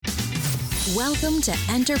Welcome to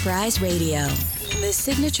Enterprise Radio, the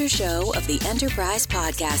signature show of the Enterprise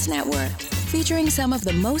Podcast Network, featuring some of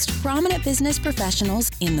the most prominent business professionals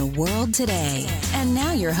in the world today. And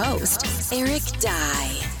now your host, Eric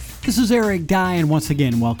Dye. This is Eric Dye, and once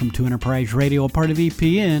again, welcome to Enterprise Radio, a part of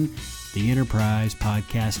EPN, the Enterprise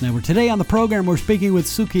Podcast Network. Today on the program, we're speaking with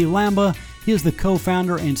Suki Lamba. He is the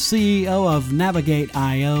co-founder and CEO of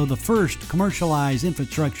Navigate.io, the first commercialized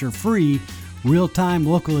infrastructure-free real-time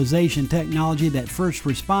localization technology that first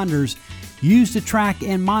responders use to track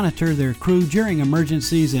and monitor their crew during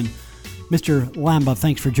emergencies. And Mr. Lamba,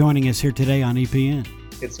 thanks for joining us here today on EPN.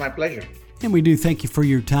 It's my pleasure. And we do thank you for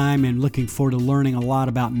your time and looking forward to learning a lot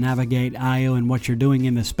about Navigate.io and what you're doing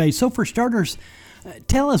in the space. So for starters,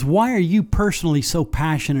 tell us, why are you personally so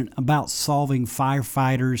passionate about solving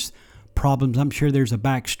firefighters' problems? I'm sure there's a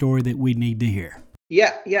backstory that we need to hear.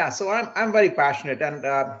 Yeah. So I'm very passionate, and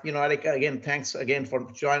Eric, again, thanks again for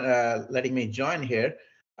letting me join here.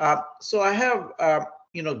 So I have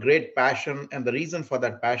great passion, and the reason for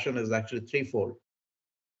that passion is actually threefold.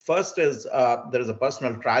 First is there is a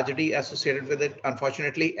personal tragedy associated with it,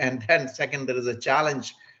 unfortunately, and then second, there is a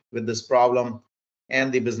challenge with this problem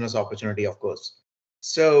and the business opportunity, of course.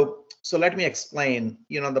 So let me explain.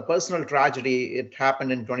 The personal tragedy, it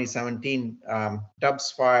happened in 2017,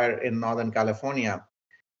 Tubbs Fire in Northern California.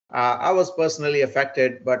 I was personally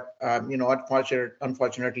affected, but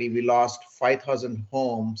unfortunately, we lost 5,000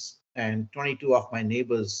 homes, and 22 of my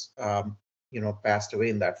neighbors, passed away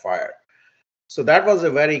in that fire. So that was a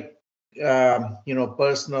very,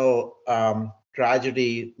 personal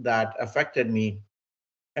tragedy that affected me.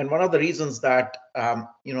 And one of the reasons that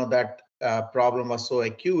problem was so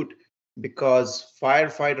acute, because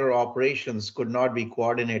firefighter operations could not be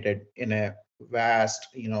coordinated in a vast,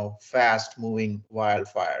 fast-moving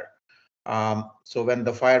wildfire. So when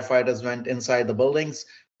the firefighters went inside the buildings,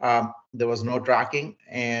 there was no tracking,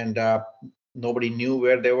 and nobody knew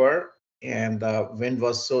where they were. And the wind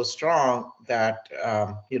was so strong that,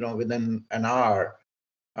 within an hour,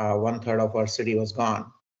 1/3 of our city was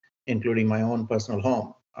gone, including my own personal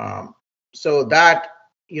home. So that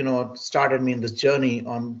started me in this journey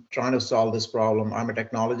on trying to solve this problem. I'm a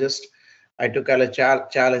technologist. I took a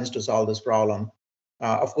challenge to solve this problem.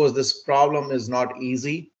 Of course, this problem is not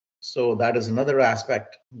easy. So that is another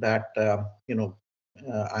aspect that,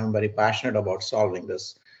 I'm very passionate about solving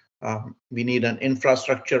this. We need an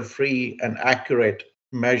infrastructure-free and accurate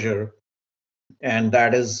measure. And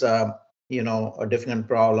that is, a difficult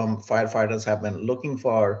problem. Firefighters have been looking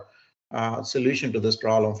for a solution to this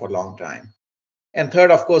problem for a long time. And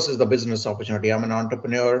third, of course, is the business opportunity. I'm an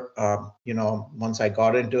entrepreneur. Once I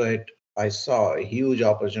got into it, I saw a huge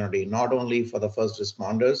opportunity, not only for the first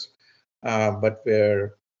responders, but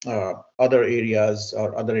where other areas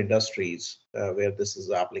or other industries where this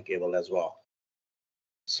is applicable as well.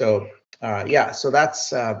 So so that's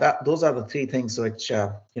those are the three things which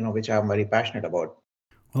I'm very passionate about.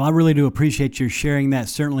 Well, I really do appreciate your sharing that,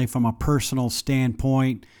 certainly from a personal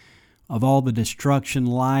standpoint, of all the destruction,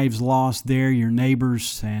 lives lost there, your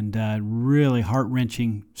neighbors, and really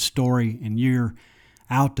heart-wrenching story. And you're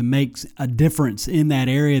out to make a difference in that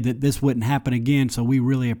area, that this wouldn't happen again. So we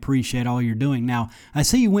really appreciate all you're doing. Now, I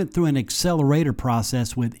see you went through an accelerator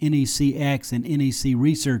process with NECX and NEC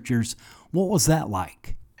researchers. What was that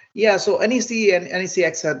like? Yeah, so NEC and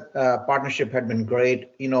NECX partnership had been great.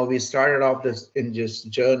 We started off this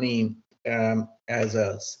journey as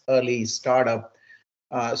a early startup.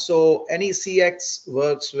 So NECX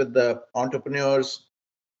works with the entrepreneurs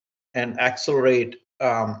and accelerate,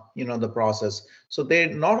 the process. So they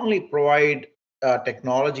not only provide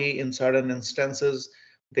technology in certain instances,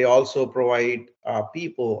 they also provide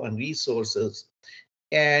people and resources.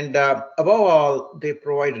 And above all, they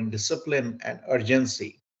provide a discipline and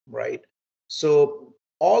urgency, right? So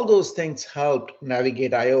all those things helped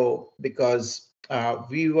Navigate.io, because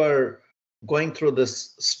we were going through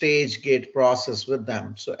this stage gate process with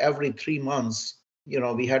them. So every 3 months,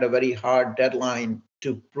 we had a very hard deadline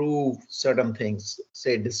to prove certain things,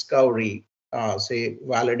 say discovery, say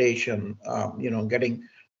validation, getting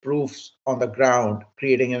proofs on the ground,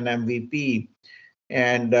 creating an MVP.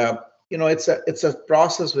 And, it's a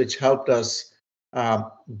process which helped us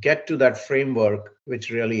get to that framework, which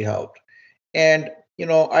really helped. And,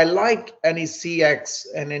 I like NECX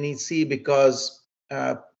and NEC because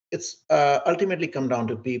it's ultimately come down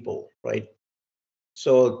to people, right?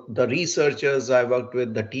 So the researchers I worked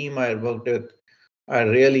with, the team I worked with, I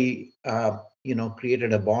really,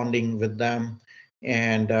 created a bonding with them.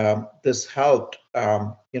 And this helped,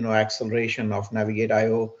 acceleration of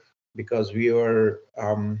Navigate.io, because we were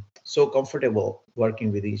so comfortable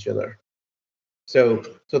working with each other. So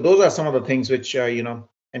those are some of the things which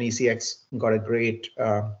NECX got a great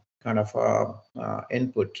kind of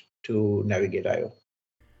input to Navigate IO.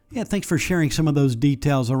 Yeah, thanks for sharing some of those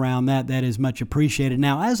details around that. That is much appreciated.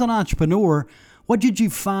 Now, as an entrepreneur, what did you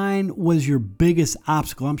find was your biggest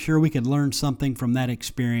obstacle? I'm sure we could learn something from that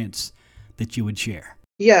experience that you would share.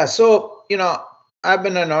 Yeah, so I've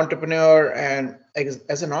been an entrepreneur, and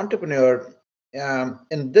as an entrepreneur,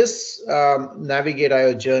 in this Navigate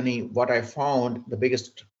IO journey, what I found the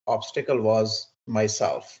biggest obstacle was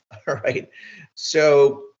myself, right?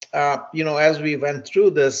 So as we went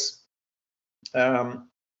through this, um,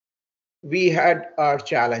 we had our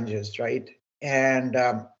challenges, right? And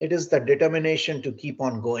it is the determination to keep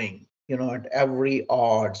on going, at every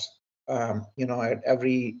odds, at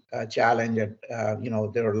every challenge.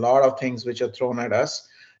 There are a lot of things which are thrown at us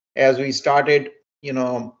as we started,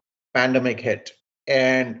 pandemic hit.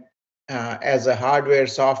 And as a hardware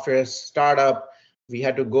software startup, we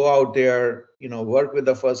had to go out there, work with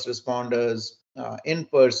the first responders in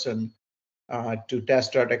person to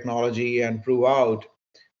test our technology and prove out,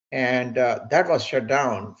 and that was shut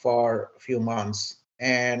down for a few months,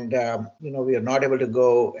 and we are not able to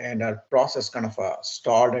go, and our process kind of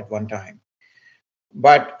stalled at one time.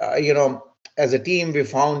 But as a team, we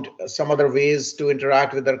found some other ways to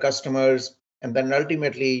interact with our customers, and then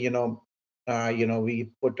ultimately we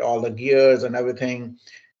put all the gears and everything,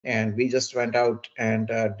 and we just went out and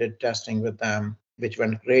did testing with them, which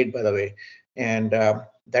went great, by the way. And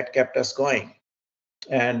that kept us going.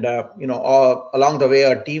 And all along the way,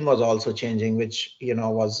 our team was also changing, which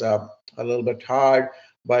was a little bit hard.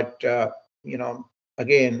 But you know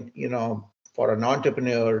again, for an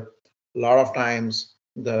entrepreneur, a lot of times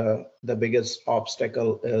the biggest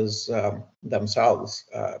obstacle is themselves.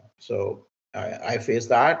 So I faced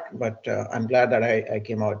that, but I'm glad that I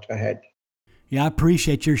came out ahead. Yeah, I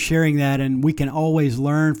appreciate your sharing that, and we can always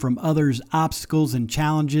learn from others' obstacles and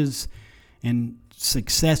challenges and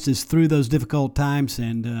successes through those difficult times,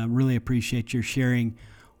 and really appreciate your sharing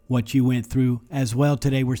what you went through as well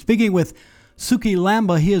today. We're speaking with Suki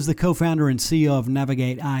Lamba. He is the co-founder and CEO of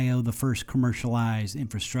Navigate IO, the first commercialized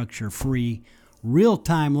infrastructure-free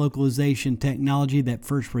real-time localization technology that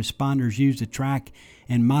first responders use to track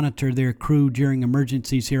and monitor their crew during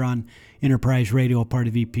emergencies, here on Enterprise Radio, a part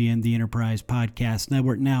of EPN, the Enterprise Podcast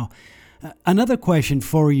Network. Now, another question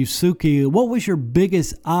for you, Suki. What was your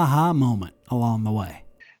biggest aha moment along the way?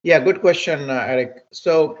 Yeah, good question, Eric.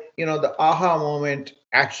 So, the aha moment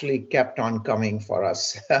actually kept on coming for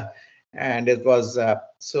us. And it was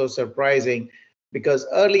so surprising, because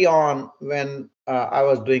early on, when I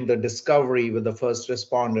was doing the discovery with the first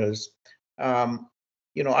responders,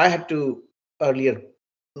 I had to earlier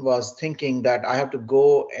was thinking that I have to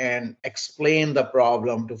go and explain the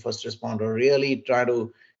problem to first responder, really try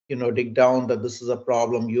to, dig down that this is a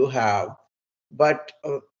problem you have. But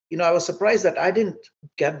I was surprised that I didn't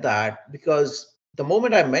get that, because the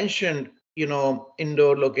moment I mentioned,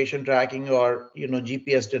 indoor location tracking, or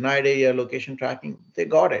GPS denied area location tracking, they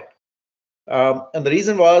got it. And the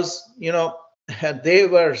reason was, they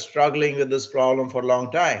were struggling with this problem for a long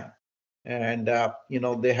time, and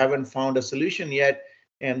they haven't found a solution yet,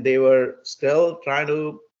 and they were still trying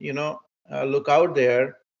to look out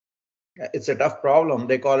there. It's a tough problem.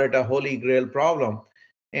 They call it a holy grail problem.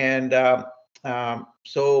 And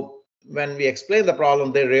so when we explain the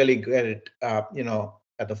problem, they really get it,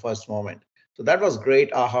 at the first moment. So that was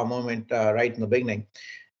great aha moment right in the beginning.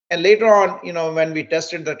 And later on, when we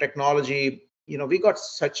tested the technology, we got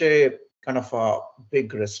such a kind of a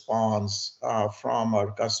big response from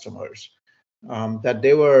our customers, that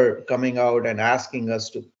they were coming out and asking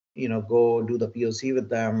us to, go do the POC with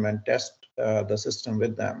them and test the system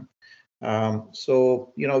with them.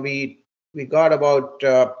 So we got about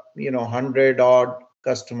 100 odd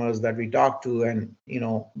customers that we talked to, and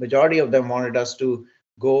majority of them wanted us to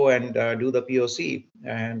go and do the POC.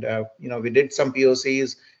 And we did some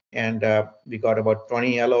POCs, and we got about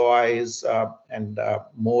 20 LOIs and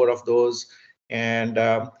more of those, and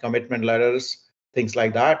commitment letters, things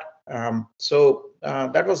like that. So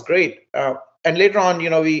that was great. And later on,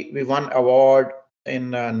 we won award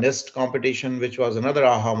in NIST competition, which was another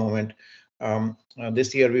aha moment.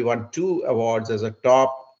 This year, we won 2 awards as a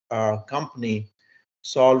top company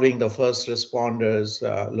solving the first responders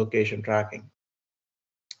location tracking.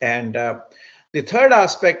 And the third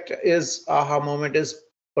aspect is aha moment is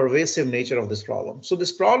pervasive nature of this problem. So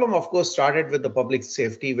this problem, of course, started with the public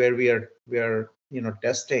safety, where we are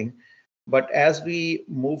testing, but as we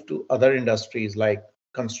move to other industries like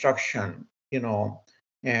construction,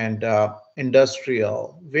 and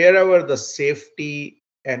industrial, wherever the safety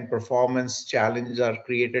and performance challenges are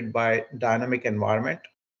created by dynamic environment,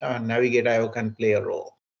 Navigate.io can play a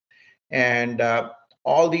role. And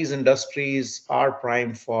all these industries are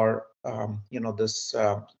primed for this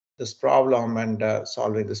problem and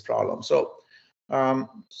solving this problem. So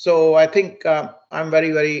I think I'm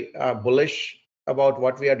very bullish about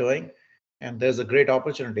what we are doing, and there's a great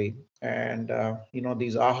opportunity. And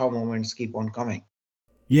these aha moments keep on coming.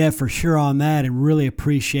 Yeah, for sure on that, and really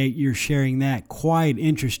appreciate your sharing that. Quite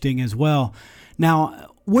interesting as well.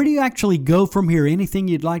 Now, where do you actually go from here? Anything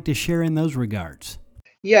you'd like to share in those regards?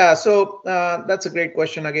 Yeah, so that's a great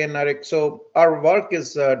question again, Eric. So our work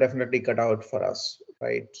is definitely cut out for us,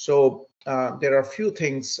 right? So there are a few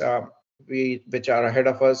things which are ahead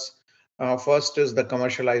of us. First is the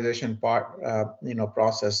commercialization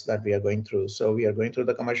process that we are going through. So we are going through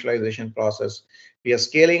the commercialization process. We are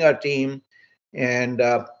scaling our team, and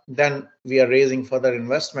then we are raising further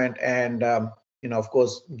investment, and of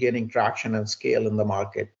course, gaining traction and scale in the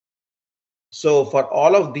market. So for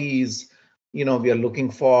all of these, we are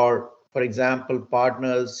looking for example,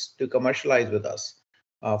 partners to commercialize with us.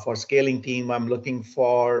 For scaling team, I'm looking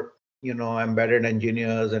for embedded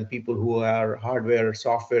engineers and people who are hardware,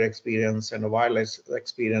 software experience, and a wireless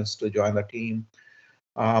experience to join the team.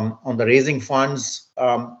 On the raising funds,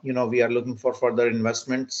 we are looking for further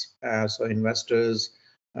investments. So investors,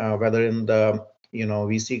 whether in the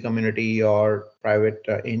VC community or private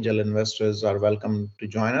angel investors, are welcome to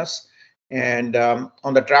join us. And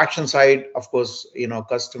on the traction side, of course,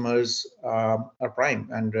 customers are prime,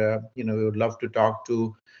 and we would love to talk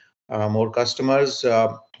to more customers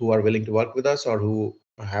who are willing to work with us or who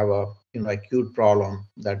have a acute problem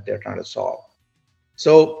that they're trying to solve.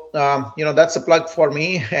 So that's a plug for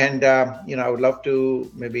me, and I would love to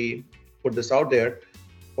maybe put this out there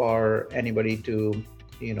for anybody to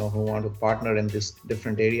who want to partner in these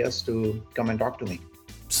different areas to come and talk to me.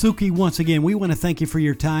 Suki, once again, we want to thank you for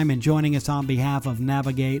your time and joining us on behalf of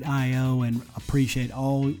Navigate.io, and appreciate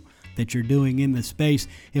all that you're doing in the space.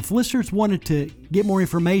 If listeners wanted to get more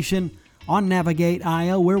information on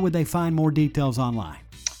Navigate.io, where would they find more details online?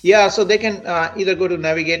 Yeah, so they can either go to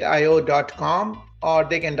navigate.io.com, or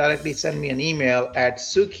they can directly send me an email at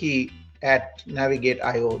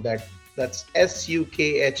suki@navigate.io. That's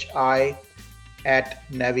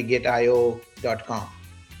SUKHI@navigate.io.com.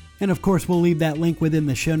 And of course, we'll leave that link within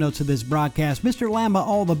the show notes of this broadcast. Mr. Lamba,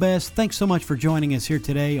 all the best. Thanks so much for joining us here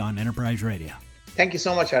today on Enterprise Radio. Thank you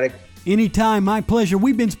so much, Eric. Anytime, my pleasure.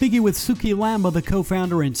 We've been speaking with Suki Lamba, the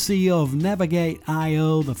co-founder and CEO of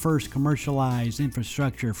Navigate.io, the first commercialized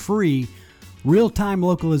infrastructure-free real-time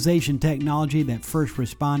localization technology that first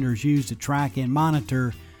responders use to track and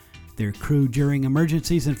monitor their crew during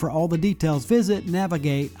emergencies. And for all the details, visit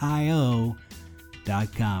Navigate.io.com.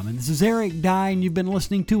 And this is Eric Dye, and you've been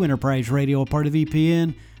listening to Enterprise Radio, a part of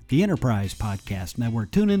EPN, the Enterprise Podcast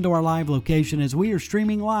Network. Tune into our live location as we are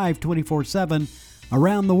streaming live 24/7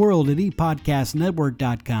 around the world at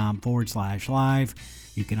epodcastnetwork.com/live.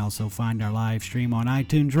 You can also find our live stream on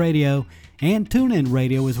iTunes Radio and TuneIn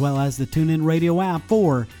Radio, as well as the TuneIn Radio app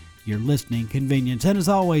for your listening convenience. And as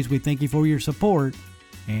always, we thank you for your support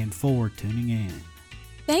and for tuning in.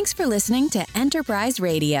 Thanks for listening to Enterprise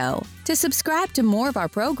Radio. To subscribe to more of our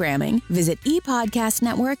programming, visit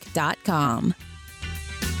epodcastnetwork.com.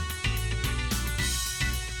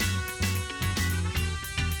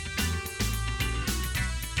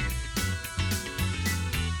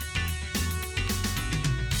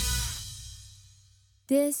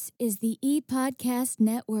 This is the ePodcast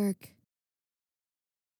Network.